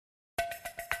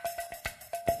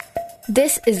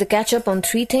This is the catch-up on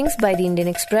 3 things by the Indian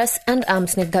Express, and I'm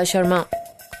Snigdha Sharma.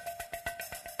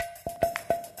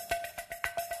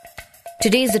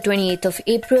 Today is the 28th of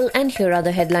April, and here are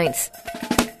the headlines.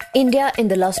 India in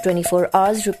the last 24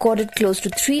 hours recorded close to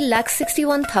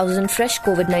 361,000 fresh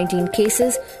COVID-19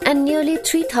 cases and nearly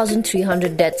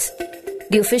 3,300 deaths.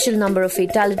 The official number of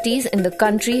fatalities in the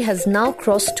country has now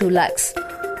crossed 2 lakhs.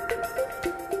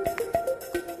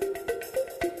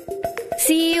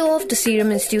 CEO of the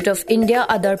Serum Institute of India,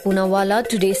 Adar Poonawalla,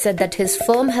 today said that his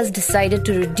firm has decided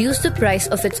to reduce the price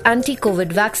of its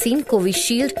anti-COVID vaccine,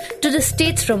 Covishield, to the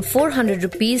states from 400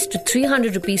 rupees to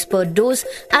 300 rupees per dose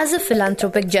as a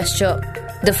philanthropic gesture.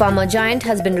 The pharma giant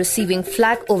has been receiving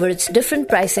flack over its different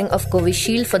pricing of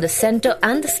Covishield for the centre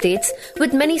and the states,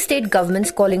 with many state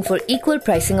governments calling for equal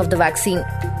pricing of the vaccine.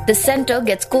 The centre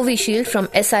gets Covishield from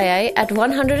SII at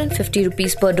 150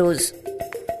 rupees per dose.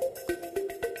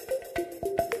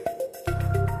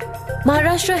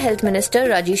 Maharashtra Health Minister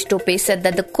Rajesh Tope said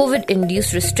that the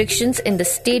COVID-induced restrictions in the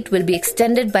state will be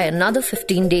extended by another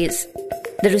 15 days.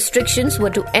 The restrictions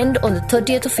were to end on the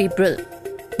 30th of April.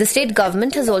 The state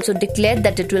government has also declared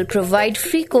that it will provide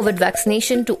free COVID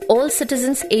vaccination to all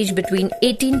citizens aged between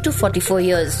 18 to 44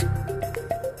 years.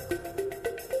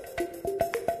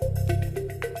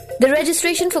 The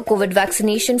registration for COVID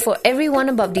vaccination for everyone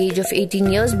above the age of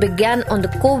 18 years began on the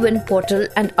CoWIN portal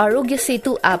and Arogya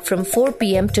Setu app from 4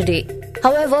 p.m. today.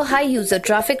 However, high user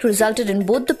traffic resulted in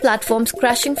both the platforms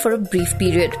crashing for a brief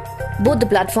period. Both the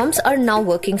platforms are now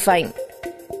working fine.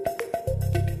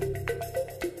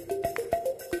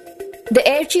 The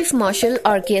Air Chief Marshal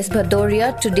RKS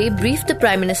Bhadauria today briefed the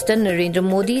Prime Minister Narendra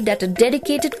Modi that a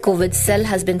dedicated COVID cell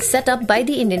has been set up by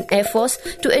the Indian Air Force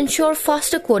to ensure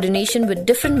faster coordination with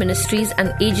different ministries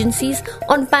and agencies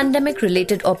on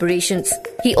pandemic-related operations.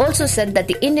 He also said that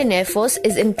the Indian Air Force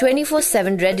is in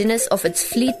 24/7 readiness of its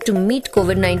fleet to meet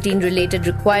COVID-19 related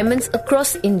requirements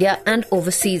across India and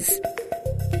overseas.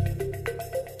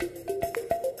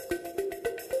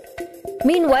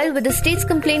 Meanwhile, with the states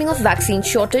complaining of vaccine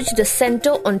shortage, the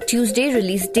centre on Tuesday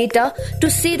released data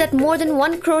to say that more than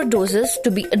 1 crore doses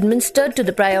to be administered to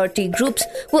the priority groups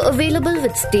were available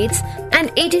with states,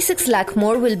 and 86 lakh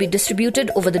more will be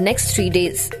distributed over the next 3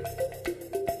 days.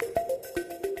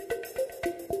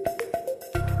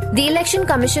 The Election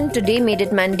Commission today made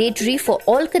it mandatory for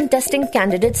all contesting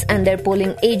candidates and their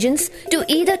polling agents to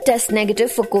either test negative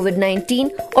for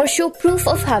COVID-19 or show proof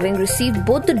of having received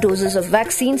both the doses of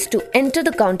vaccines to enter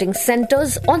the counting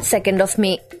centres on 2nd of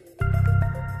May.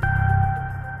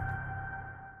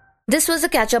 This was a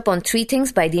catch-up on 3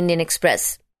 things by the Indian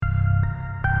Express.